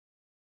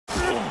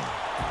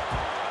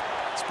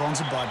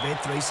sponsored by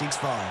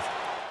Bet365.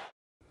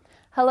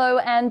 Hello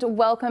and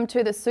welcome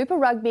to the Super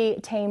Rugby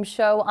Team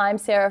Show. I'm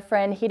Sarah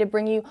Friend, here to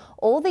bring you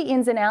all the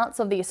ins and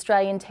outs of the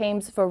Australian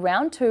teams for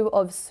round 2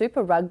 of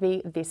Super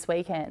Rugby this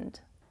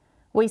weekend.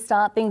 We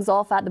start things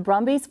off at the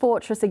Brumbies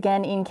Fortress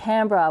again in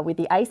Canberra, with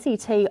the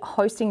ACT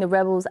hosting the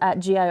Rebels at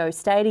GIO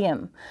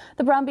Stadium.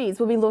 The Brumbies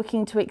will be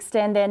looking to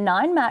extend their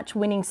 9-match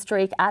winning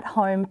streak at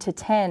home to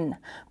 10.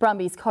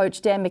 Brumbies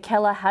coach Dan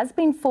McKellar has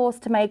been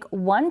forced to make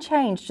one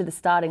change to the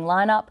starting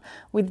lineup,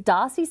 with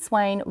Darcy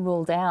Swain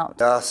ruled out.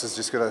 Darcy's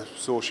just got a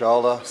sore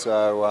shoulder,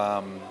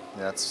 so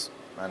it's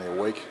only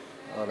a week,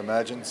 I'd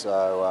imagine.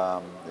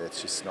 So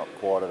it's just not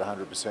quite at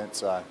 100%,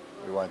 so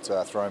we won't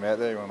throw him out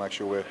there. We want to make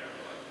sure we're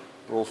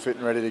all fit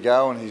and ready to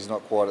go, and he's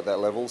not quite at that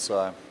level,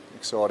 so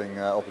exciting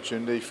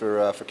opportunity for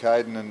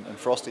Caden and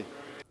Frosty.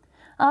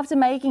 After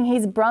making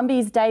his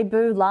Brumbies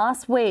debut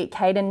last week,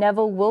 Hayden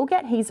Neville will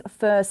get his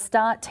first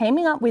start,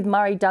 teaming up with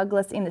Murray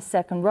Douglas in the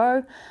second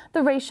row. The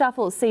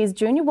reshuffle sees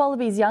Junior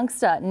Wallabies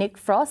youngster Nick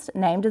Frost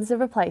named as a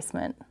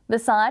replacement. The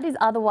side is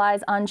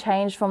otherwise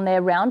unchanged from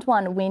their round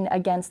 1 win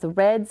against the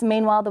Reds.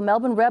 Meanwhile, the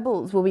Melbourne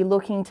Rebels will be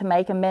looking to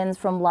make amends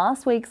from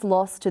last week's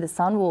loss to the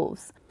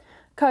Sunwolves.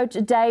 Coach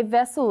Dave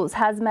Vessels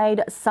has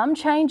made some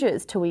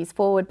changes to his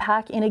forward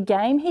pack in a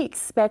game he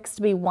expects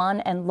to be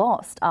won and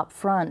lost up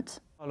front.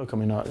 Look, I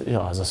mean,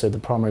 as I said, the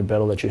primary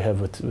battle that you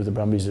have with the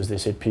Brumbies is their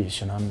set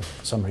piece. And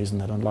for some reason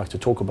they don't like to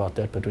talk about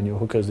that, but when your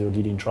hooker is their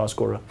leading try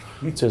scorer,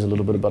 it says a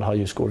little bit about how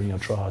you're scoring your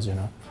tries, you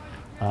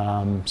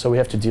know. So we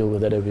have to deal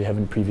with that as we have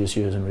in previous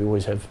years, and we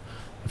always have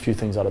a few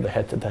things out of the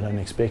hat that they don't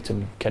expect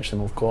and catch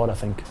them off guard. I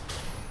think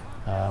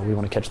we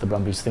want to catch the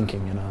Brumbies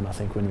thinking, you know, and I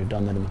think when we've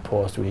done that in the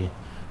past, we've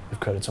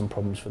created some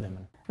problems for them.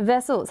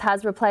 Vessels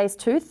has replaced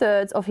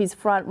 2/3 of his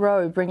front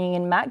row, bringing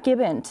in Matt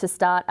Gibbon to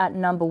start at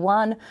number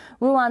 1.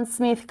 Ruan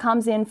Smith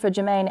comes in for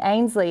Jermaine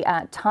Ainsley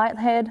at tight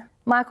head.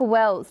 Michael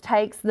Wells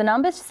takes the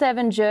number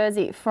 7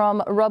 jersey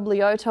from Rob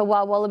Leota,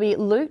 while Wallaby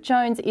Luke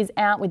Jones is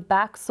out with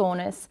back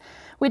soreness,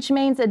 which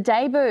means a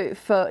debut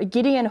for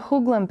Gideon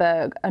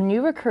Hooglenberg, a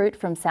new recruit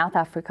from South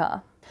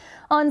Africa.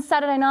 On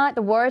Saturday night,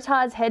 the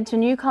Waratahs head to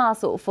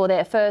Newcastle for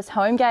their first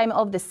home game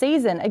of the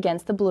season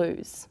against the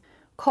Blues.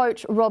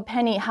 Coach Rob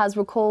Penny has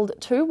recalled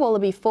 2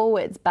 Wallaby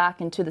forwards back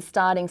into the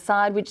starting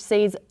side, which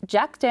sees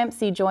Jack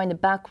Dempsey join the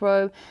back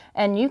row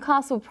and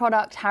Newcastle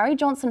product Harry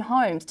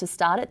Johnson-Holmes to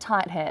start at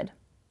tight head.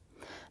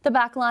 The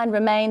backline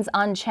remains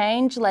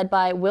unchanged, led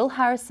by Will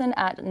Harrison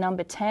at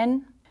number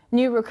 10.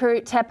 New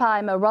recruit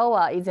Tepai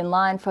Maroa is in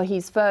line for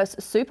his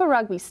first Super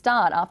Rugby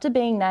start after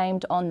being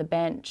named on the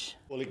bench.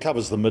 Well, he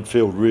covers the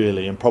midfield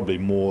really, and probably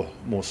more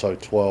so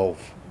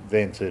 12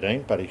 than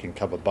 13, but he can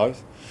cover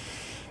both.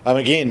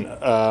 Again,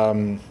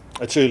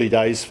 it's early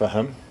days for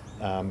him,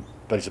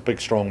 but he's a big,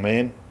 strong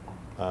man.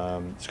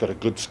 He's got a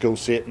good skill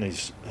set, and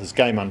his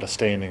game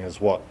understanding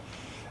is what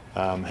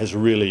has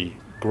really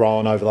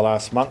grown over the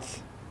last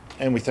month.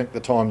 And we think the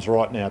time's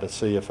right now to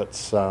see if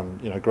it's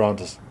grown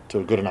to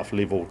a good enough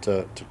level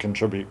to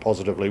contribute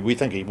positively. We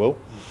think he will,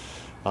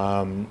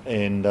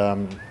 and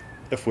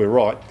if we're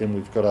right, then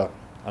we've got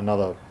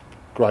another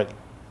great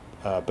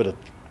bit of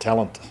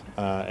talent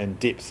and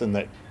depth in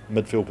that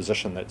midfield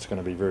position that's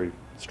going to be very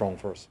strong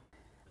for us.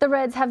 The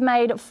Reds have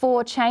made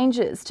 4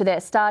 changes to their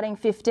starting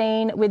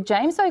 15, with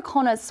James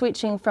O'Connor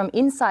switching from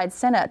inside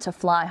centre to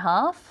fly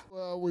half.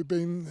 Well, we've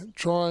been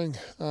trying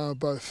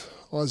both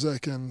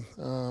Isaac and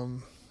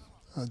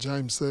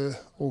James there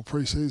all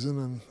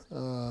pre-season,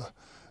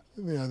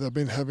 and they've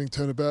been having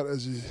turnabout,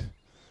 as you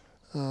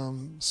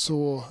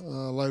saw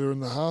later in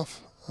the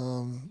half.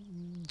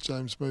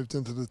 James moved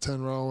into the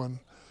 10 role,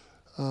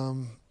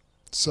 and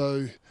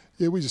so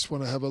yeah, we just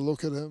want to have a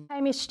look at him.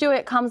 Hamish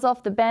Stewart comes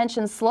off the bench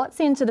and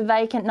slots into the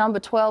vacant number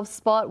 12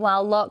 spot,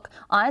 while lock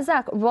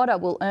Isaac Rodder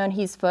will earn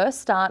his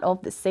first start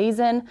of the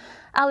season.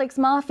 Alex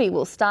Murphy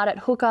will start at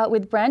hooker,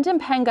 with Brandon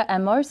Penga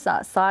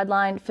Amosa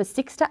sidelined for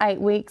 6 to 8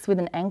 weeks with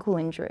an ankle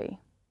injury.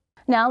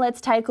 Now let's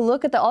take a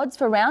look at the odds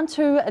for round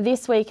 2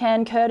 this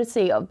weekend,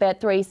 courtesy of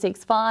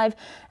Bet365,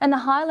 and the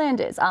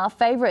Highlanders are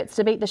favourites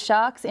to beat the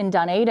Sharks in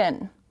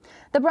Dunedin.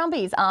 The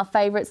Brumbies are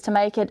favourites to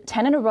make it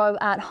 10 in a row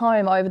at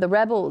home over the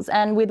Rebels,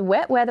 and with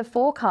wet weather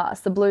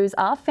forecasts, the Blues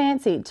are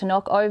fancied to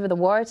knock over the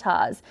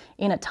Waratahs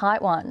in a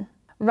tight one.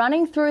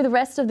 Running through the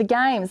rest of the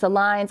games, the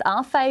Lions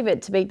are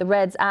favoured to beat the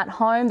Reds at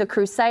home, the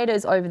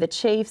Crusaders over the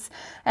Chiefs,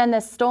 and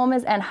the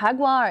Stormers and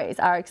Jaguares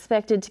are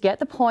expected to get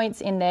the points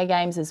in their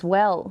games as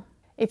well.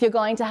 If you're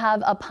going to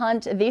have a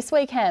punt this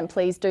weekend,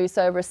 please do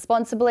so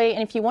responsibly.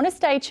 And if you want to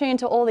stay tuned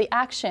to all the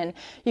action,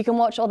 you can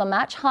watch all the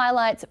match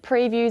highlights,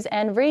 previews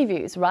and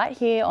reviews right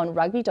here on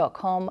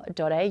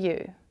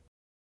Rugby.com.au.